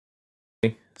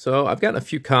So I've gotten a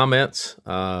few comments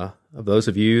of those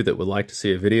of you that would like to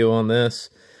see a video on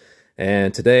this.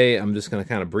 And today I'm just going to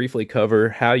kind of briefly cover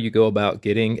how you go about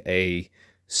getting a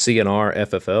CNR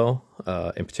FFL.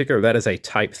 In particular, that is a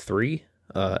Type 3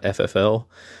 FFL,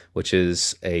 which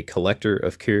is a collector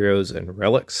of curios and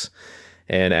relics.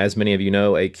 And as many of you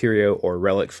know, a curio or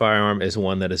relic firearm is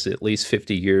one that is at least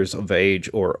 50 years of age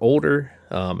or older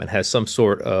and has some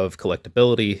sort of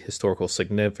collectability, historical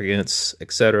significance,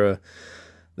 etc.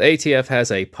 The ATF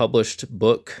has a published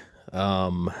book,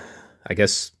 I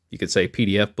guess you could say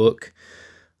PDF book,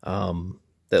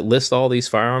 that lists all these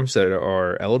firearms that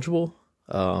are eligible.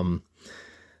 And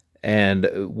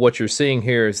what you're seeing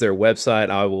here is their website.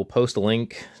 I will post a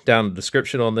link down in the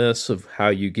description on this of how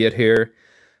you get here.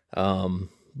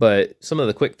 But some of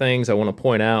the quick things I want to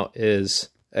point out is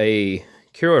a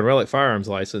Curio and Relic Firearms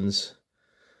license.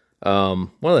 One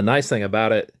of the nice thing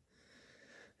about it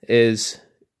is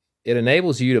it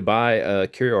enables you to buy a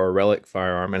Curio or Relic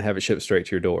firearm and have it shipped straight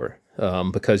to your door,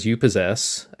 because you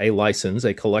possess a license,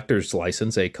 a collector's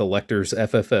license, a collector's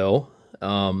FFL,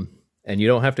 and you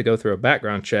don't have to go through a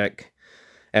background check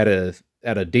at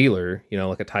a dealer, you know,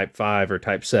 like a Type 5 or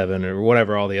Type 7 or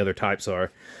whatever all the other types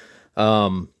are.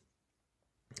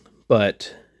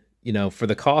 But, you know, for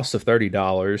the cost of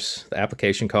 $30, the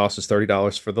application cost is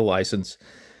 $30 for the license,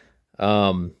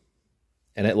 and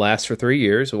it lasts for 3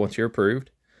 years once you're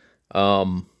approved.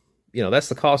 You know, that's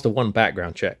the cost of one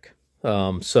background check.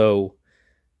 So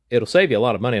it'll save you a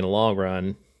lot of money in the long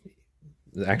run.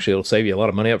 Actually, it'll save you a lot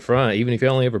of money up front, even if you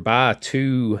only ever buy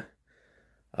 2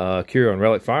 Curio and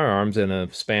Relic firearms in a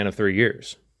span of 3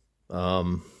 years.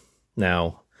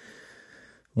 Now,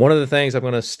 one of the things I'm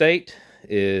going to state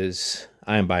is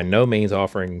I am by no means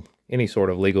offering any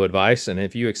sort of legal advice, and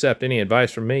if you accept any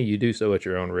advice from me, you do so at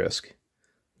your own risk.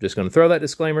 I'm just going to throw that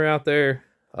disclaimer out there.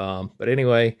 But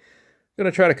anyway, I'm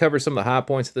going to try to cover some of the high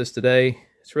points of this today.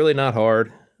 It's really not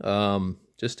hard.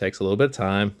 Just takes a little bit of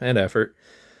time and effort.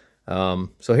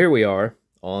 So here we are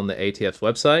on the ATF's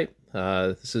website.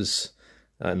 This is,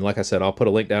 and like I said, I'll put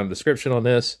a link down in the description on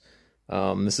this.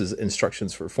 This is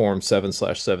instructions for Form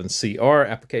 7/7CR,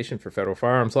 application for federal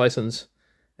firearms license.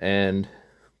 And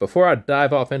before I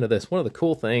dive off into this, one of the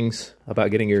cool things about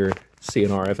getting your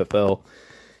CNR FFL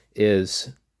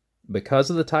is because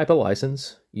of the type of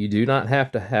license, you do not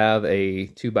have to have a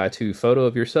 2x2 photo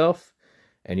of yourself,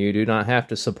 and you do not have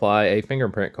to supply a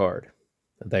fingerprint card.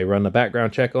 They run the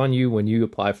background check on you when you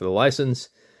apply for the license,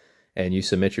 and you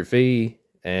submit your fee.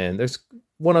 And there's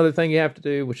one other thing you have to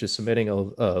do, which is submitting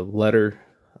a letter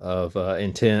of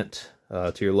intent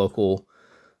to your local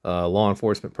law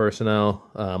enforcement personnel.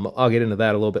 I'll get into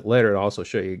that a little bit later. I'll also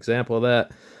show you an example of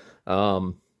that.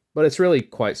 But it's really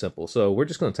quite simple. So we're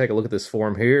just going to take a look at this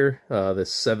form here,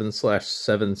 this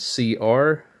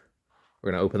 7/7CR.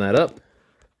 We're going to open that up.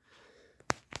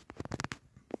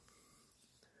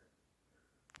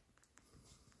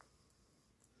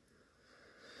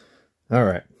 All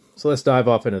right, so let's dive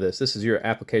off into this. This is your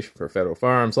application for a federal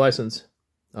firearms license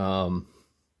from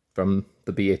the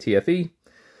BATFE.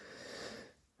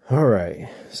 All right,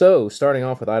 so starting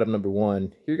off with item number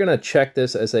 1, you're going to check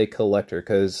this as a collector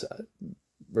because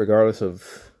regardless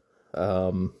of,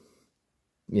 you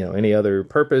know, any other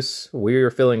purpose,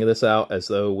 we're filling this out as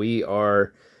though we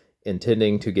are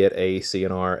intending to get a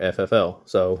CNR FFL.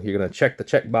 So you're going to check the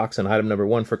checkbox in item number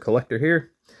 1 for collector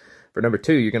here. For number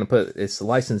 2, you're going to put its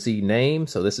licensee name.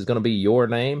 So this is going to be your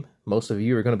name. Most of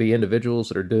you are going to be individuals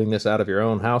that are doing this out of your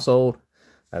own household.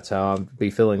 That's how I'll be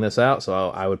filling this out.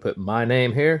 So I would put my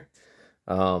name here.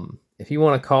 If you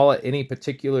want to call it any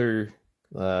particular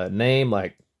name,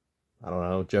 like, I don't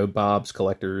know, Joe Bob's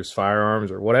Collector's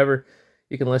Firearms or whatever,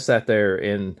 you can list that there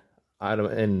in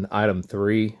item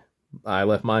 3. I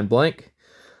left mine blank.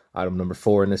 Item number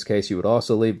 4, in this case, you would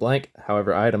also leave blank.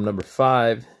 However, item number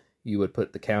 5, you would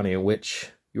put the county in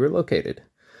which you are located.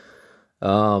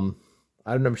 Item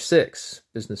number 6,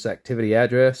 business activity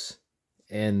address.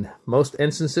 In most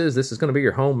instances, this is going to be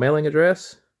your home mailing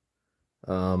address,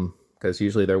 because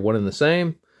usually they're one and the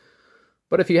same.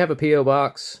 But if you have a P.O.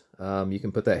 box, you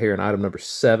can put that here in item number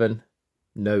 7.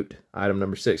 Note, item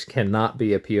number 6 cannot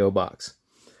be a P.O. box.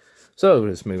 So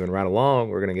just moving right along,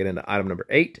 we're going to get into item number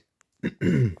 8.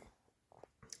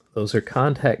 Those are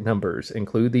contact numbers.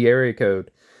 Include the area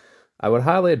code. I would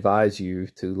highly advise you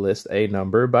to list a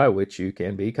number by which you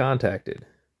can be contacted,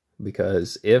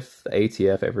 because if the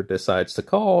ATF ever decides to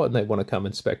call and they want to come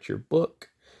inspect your book,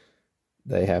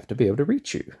 they have to be able to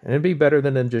reach you. And it'd be better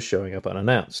than them just showing up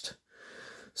unannounced.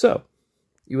 So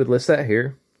you would list that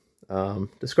here.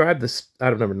 Describe this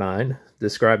item number 9.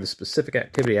 Describe the specific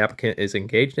activity applicant is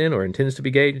engaged in or intends to be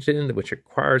engaged in, which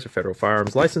requires a federal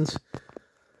firearms license.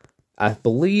 I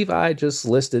believe I just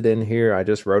listed in here, I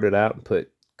just wrote it out and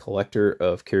put collector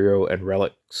of curio and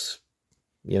relics,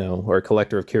 or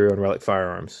collector of curio and relic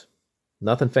firearms.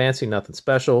 Nothing fancy, nothing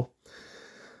special.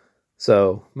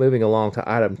 So moving along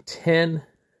to item 10,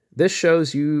 this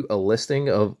shows you a listing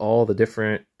of all the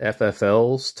different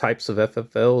FFLs, types of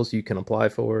FFLs you can apply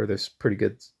for. There's pretty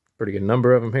good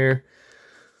number of them here.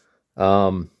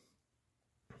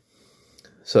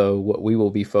 So what we will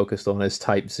be focused on is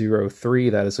type 03.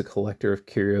 That is a collector of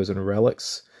curios and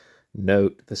relics.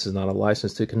 Note, this is not a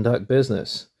license to conduct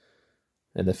business.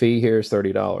 And the fee here is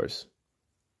 $30.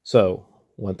 So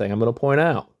one thing I'm going to point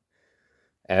out,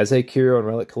 as a curio and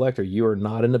relic collector, you are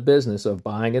not in the business of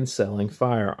buying and selling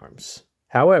firearms.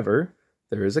 However,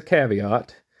 there is a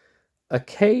caveat.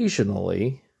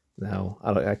 Occasionally, now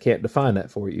I can't define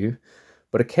that for you,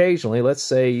 but occasionally, let's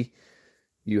say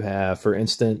you have, for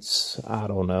instance, I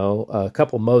don't know, a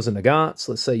couple Mosin Nagants.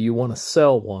 Let's say you want to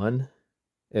sell one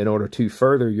in order to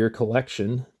further your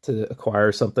collection to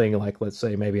acquire something like, let's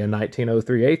say, maybe a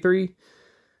 1903A3.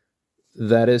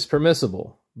 That is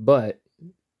permissible, but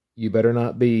you better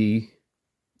not be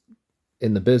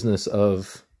in the business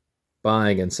of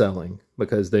buying and selling,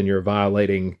 because then you're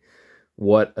violating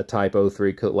what a type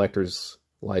 03 collector's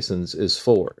license is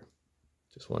for.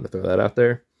 Just wanted to throw that out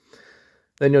there.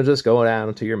 Then you'll just go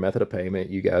down to your method of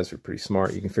payment. You guys are pretty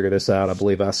smart. You can figure this out. I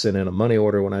believe I sent in a money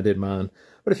order when I did mine.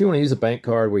 But if you want to use a bank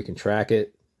card where you can track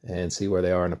it and see where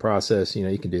they are in the process,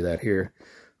 you can do that here.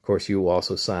 Of course, you will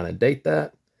also sign and date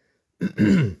that.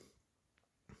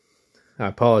 I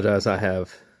apologize, I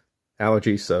have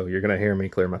allergies, so you're going to hear me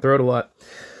clear my throat a lot.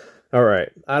 All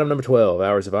right, item number 12,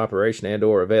 hours of operation and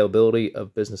or availability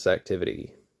of business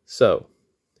activity. So,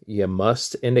 you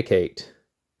must indicate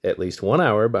at least 1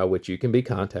 hour by which you can be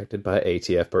contacted by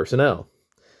ATF personnel.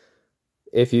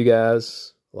 If you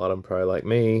guys, a lot of them probably like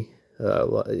me,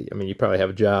 you probably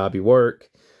have a job, you work,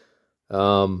 you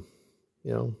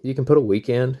can put a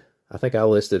weekend. I think I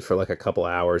listed for like a couple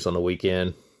hours on the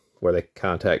weekend where they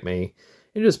contact me.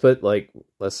 You just put, like,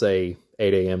 let's say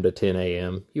 8 a.m. to 10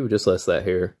 a.m. You would just list that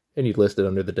here, and you'd list it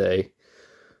under the day.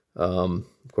 Of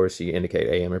course, you indicate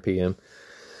a.m. or p.m.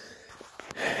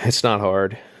 It's not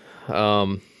hard.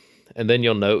 And then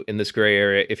you'll note in this gray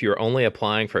area, if you're only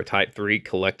applying for a Type 3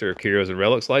 Collector of Curios and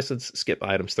Relics license, skip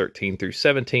items 13 through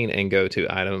 17 and go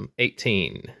to item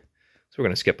 18. So we're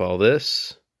going to skip all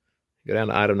this. Go down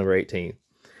to item number 18.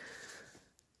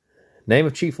 Name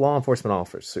of Chief Law Enforcement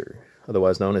Officer,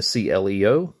 otherwise known as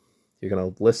CLEO. You're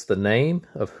going to list the name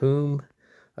of whom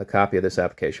a copy of this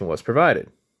application was provided.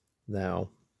 Now,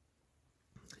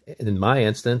 in my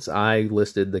instance, I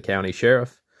listed the county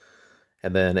sheriff.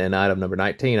 And then in item number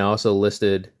 19, I also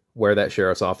listed where that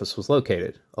sheriff's office was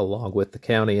located, along with the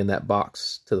county in that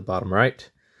box to the bottom right.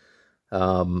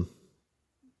 And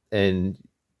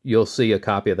you'll see a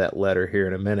copy of that letter here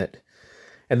in a minute.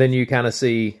 And then you kind of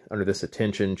see under this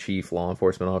attention, Chief Law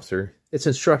Enforcement Officer, it's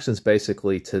instructions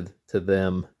basically to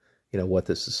them, what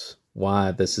this is,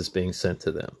 why this is being sent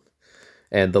to them.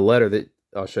 And the letter that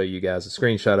I'll show you guys a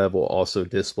screenshot of will also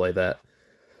display that.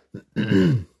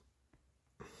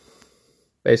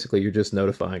 Basically, you're just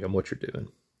notifying them what you're doing.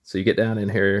 So you get down in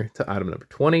here to item number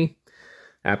 20,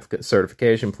 applicant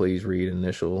certification. Please read and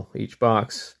initial each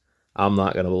box. I'm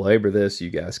not going to belabor this. You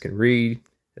guys can read.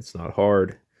 It's not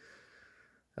hard.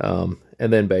 And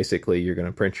then basically you're going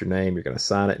to print your name, you're going to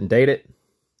sign it and date it.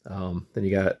 Then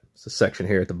you got a section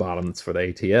here at the bottom that's for the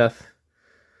ATF.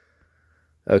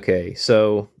 Okay,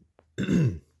 so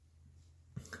then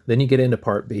you get into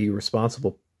part B,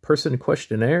 responsible person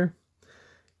questionnaire.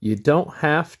 You don't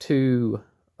have to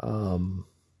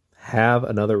have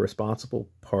another responsible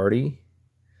party.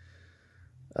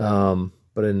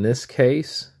 But in this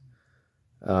case,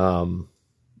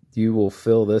 you will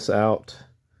fill this out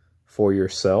for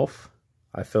yourself.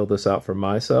 I filled this out for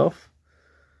myself.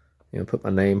 Put my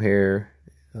name here.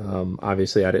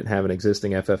 Obviously, I didn't have an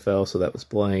existing FFL, so that was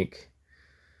blank.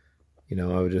 I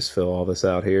would just fill all this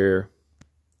out here.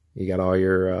 You got all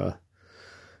your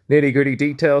nitty-gritty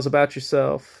details about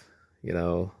yourself.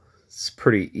 It's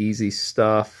pretty easy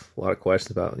stuff. A lot of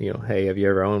questions about, hey, have you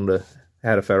ever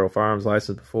had a federal firearms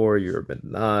license before? You've ever been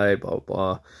denied, blah, blah,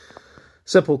 blah.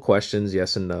 Simple questions,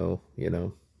 yes and no,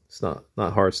 It's not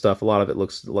hard stuff. A lot of it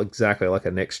looks exactly like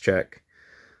a NICS check.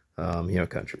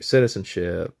 Country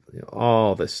citizenship,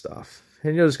 all this stuff.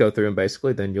 And you'll just go through and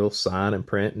basically then you'll sign and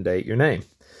print and date your name.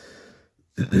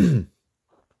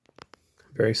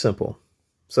 Very simple.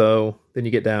 So then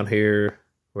you get down here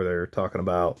where they're talking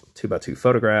about 2x2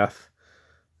 photograph.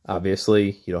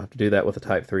 Obviously, you don't have to do that with a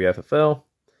Type 3 FFL.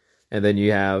 And then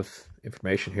you have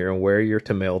information here on where you're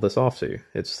to mail this off to.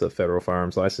 It's the Federal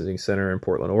Firearms Licensing Center in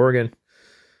Portland, Oregon.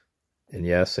 And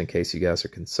yes, in case you guys are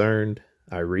concerned,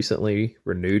 I recently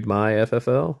renewed my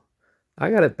FFL. I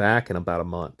got it back in about a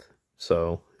month.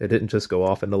 So it didn't just go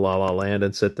off into La La Land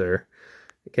and sit there.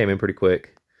 It came in pretty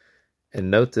quick. And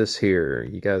note this here.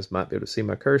 You guys might be able to see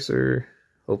my cursor.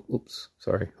 Oh, oops,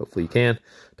 sorry. Hopefully you can.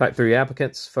 Type 3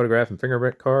 applicants, photograph and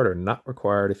fingerprint card are not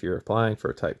required if you're applying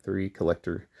for a Type 3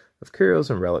 collector of Curios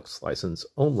and Relics license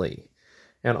only.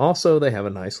 And also they have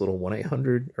a nice little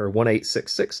 1-800 or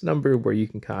 1-866 number where you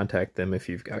can contact them if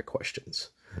you've got questions.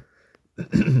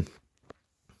 I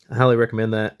highly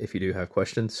recommend that if you do have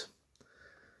questions.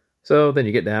 So then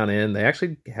you get down in, they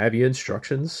actually have you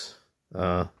instructions.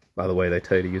 By the way, they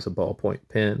tell you to use a ballpoint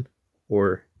pen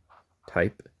or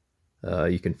type.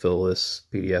 You can fill this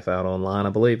PDF out online, I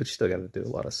believe, but you still got to do a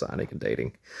lot of signing and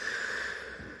dating.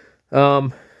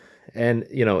 And,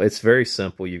 you know, it's very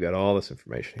simple. You've got all this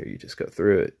information here. You just go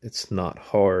through it. It's not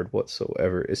hard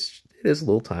whatsoever. It is a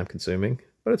little time consuming,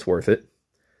 but it's worth it.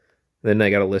 Then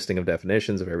they got a listing of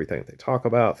definitions of everything that they talk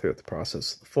about throughout the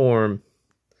process of the form.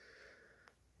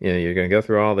 You know, you're going to go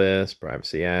through all this,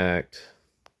 Privacy Act.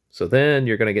 So then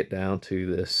you're going to get down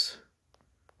to this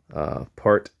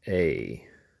Part A.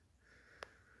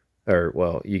 Or,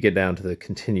 well, you get down to the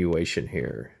continuation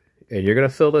here. And you're going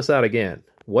to fill this out again.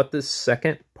 What this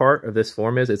second part of this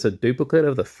form is, it's a duplicate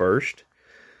of the first.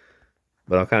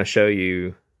 But I'll kind of show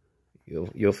you.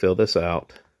 You'll fill this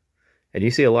out. And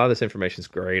you see a lot of this information is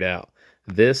grayed out.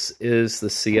 This is the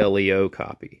CLEO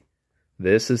copy.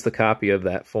 This is the copy of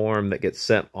that form that gets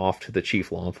sent off to the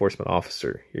chief law enforcement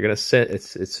officer. You're going to send,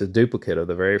 it's a duplicate of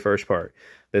the very first part.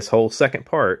 This whole second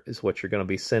part is what you're going to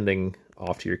be sending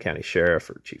off to your county sheriff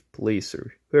or chief of police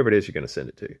or whoever it is you're going to send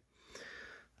it to.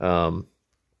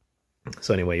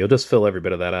 So anyway, you'll just fill every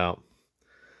bit of that out.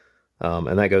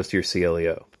 And that goes to your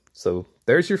CLEO. So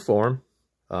there's your form.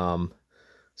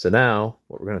 So now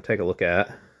what we're going to take a look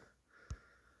at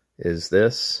is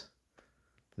this.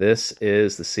 This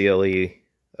is the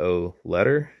CLEO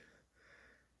letter.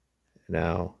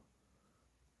 Now,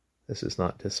 this is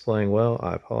not displaying well.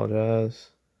 I apologize.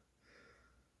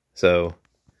 So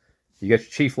you got your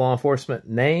chief law enforcement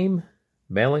name,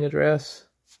 mailing address,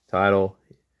 title.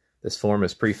 This form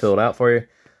is pre-filled out for you.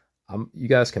 You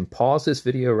guys can pause this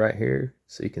video right here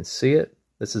so you can see it.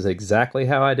 This is exactly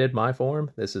how I did my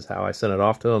form. This is how I sent it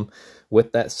off to them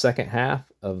with that second half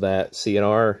of that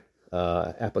CNR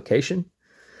application.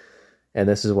 And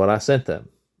this is what I sent them.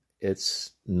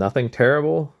 It's nothing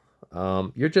terrible.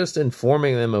 You're just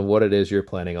informing them of what it is you're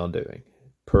planning on doing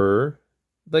per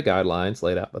the guidelines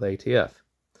laid out by the ATF.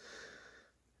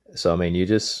 So, I mean, you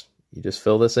just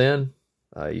fill this in.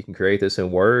 You can create this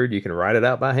in Word. You can write it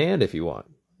out by hand if you want.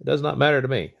 It does not matter to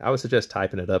me. I would suggest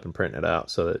typing it up and printing it out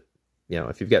so that, you know,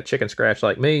 if you've got chicken scratch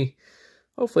like me,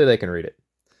 hopefully they can read it.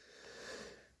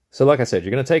 So like I said,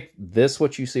 you're going to take this,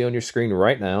 what you see on your screen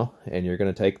right now, and you're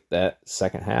going to take that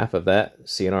second half of that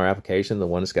CNR application, the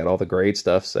one that's got all the grade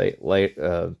stuff, say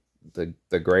the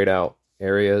grayed out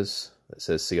areas that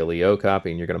says CLEO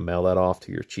copy, and you're going to mail that off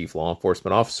to your chief law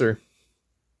enforcement officer.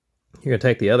 You're going to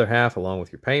take the other half along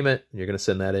with your payment, and you're going to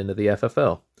send that into the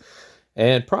FFL.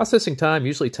 And processing time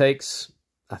usually takes,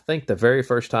 I think the very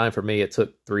first time for me, it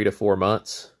took 3 to 4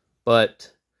 months,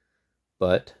 but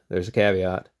there's a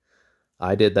caveat.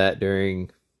 I did that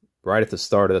right at the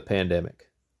start of the pandemic.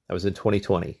 That was in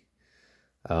 2020.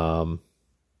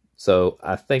 So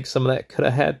I think some of that could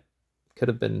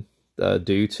have been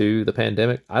due to the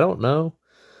pandemic. I don't know.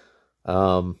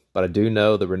 But I do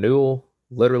know the renewal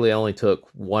literally only took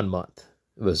 1 month.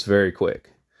 It was very quick.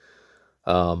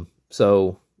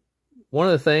 So one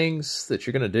of the things that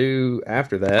you're going to do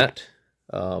after that,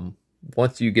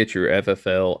 once you get your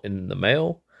FFL in the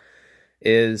mail,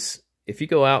 is if you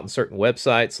go out on certain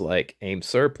websites like AIM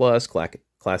Surplus,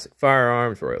 Classic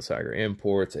Firearms, Royal Tiger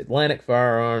Imports, Atlantic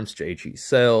Firearms, JG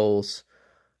Sells,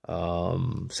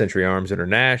 Century Arms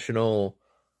International,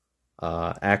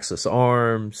 Axis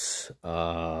Arms,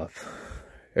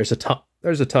 there's a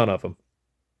ton of them.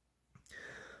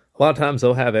 A lot of times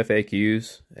they'll have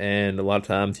FAQs, and a lot of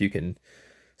times you can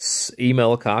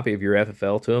email a copy of your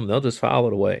FFL to them. They'll just file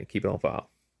it away and keep it on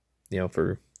file, you know,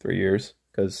 for 3 years,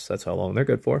 because that's how long they're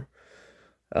good for.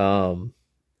 And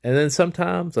then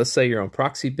sometimes, let's say you're on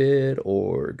Proxy Bid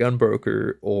or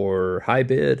Gunbroker or High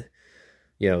Bid,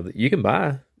 you know, you can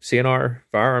buy CNR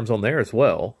firearms on there as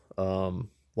well. A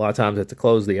lot of times at the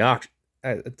close of the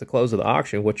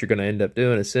auction, what you're going to end up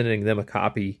doing is sending them a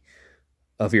copy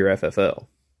of your FFL.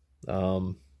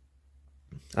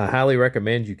 I highly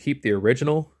recommend you keep the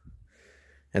original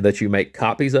and that you make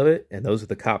copies of it. And those are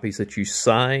the copies that you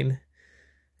sign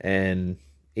and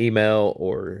email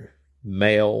or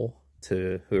mail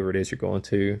to whoever it is you're going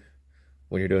to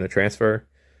when you're doing a transfer.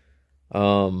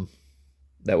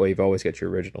 That way you've always got your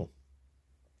original.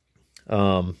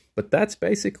 But that's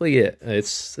basically it.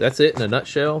 That's it in a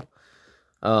nutshell.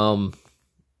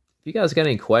 If you guys got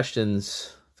any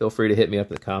questions, feel free to hit me up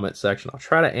in the comment section. I'll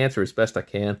try to answer as best I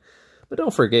can. But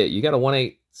don't forget, you got a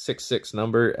 1866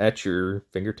 number at your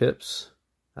fingertips.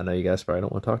 I know you guys probably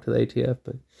don't want to talk to the ATF,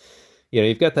 but you know,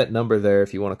 you've got that number there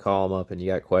if you want to call them up and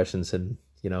you got questions, and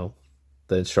you know,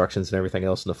 the instructions and everything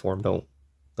else in the form don't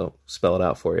spell it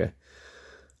out for you.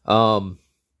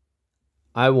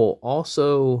 I will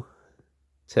also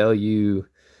tell you,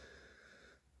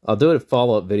 I'll do a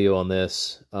follow-up video on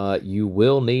this. You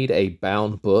will need a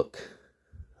bound book.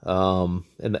 And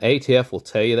the ATF will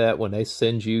tell you that when they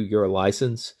send you your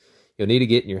license, you'll need to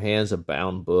get in your hands a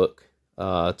bound book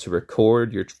to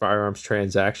record your firearms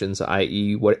transactions,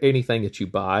 i.e. anything that you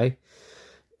buy.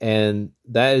 And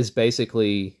that is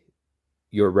basically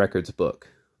your records book.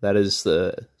 That is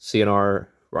the CNR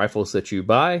rifles that you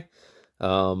buy.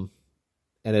 And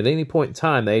at any point in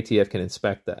time, the ATF can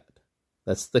inspect that.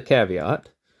 That's the caveat.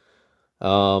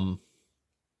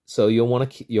 So you'll want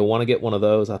to get one of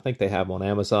those. I think they have them on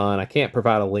Amazon. I can't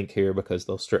provide a link here because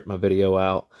they'll strip my video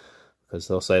out because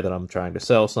they'll say that I'm trying to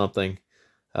sell something.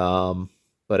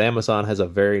 But Amazon has a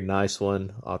very nice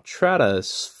one. I'll try to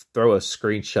throw a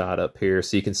screenshot up here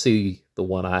so you can see the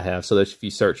one I have, so that if you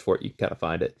search for it, you can kind of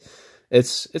find it.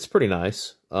 It's pretty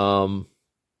nice. But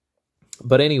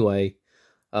anyway,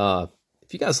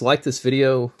 if you guys like this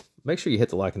video, make sure you hit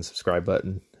the like and subscribe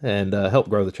button and help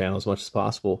grow the channel as much as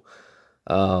possible.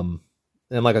 And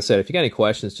like I said, if you got any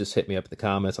questions, just hit me up in the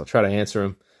comments. I'll try to answer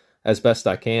them as best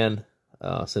I can,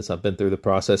 since I've been through the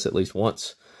process at least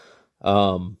once.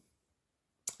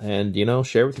 And, you know,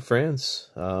 share with your friends.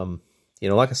 You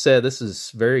know, like I said, this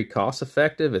is very cost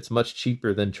effective. It's much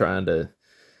cheaper than trying to,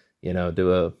 you know,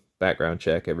 do a background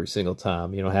check every single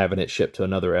time, you know, having it shipped to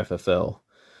another FFL.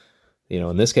 You know,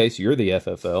 in this case, you're the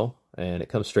FFL, and it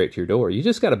comes straight to your door. You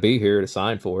just got to be here to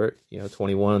sign for it. You know,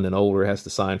 21 and older has to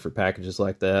sign for packages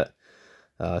like that.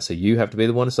 So you have to be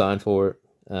the one to sign for it.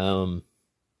 I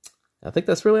think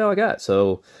that's really all I got.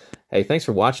 So, hey, thanks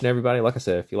for watching, everybody. Like I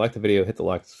said, if you like the video, hit the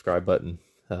like, subscribe button.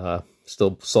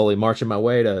 Still slowly marching my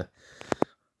way to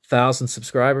 1,000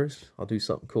 subscribers. I'll do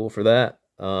something cool for that.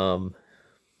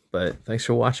 But thanks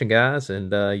for watching, guys,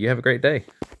 and you have a great day.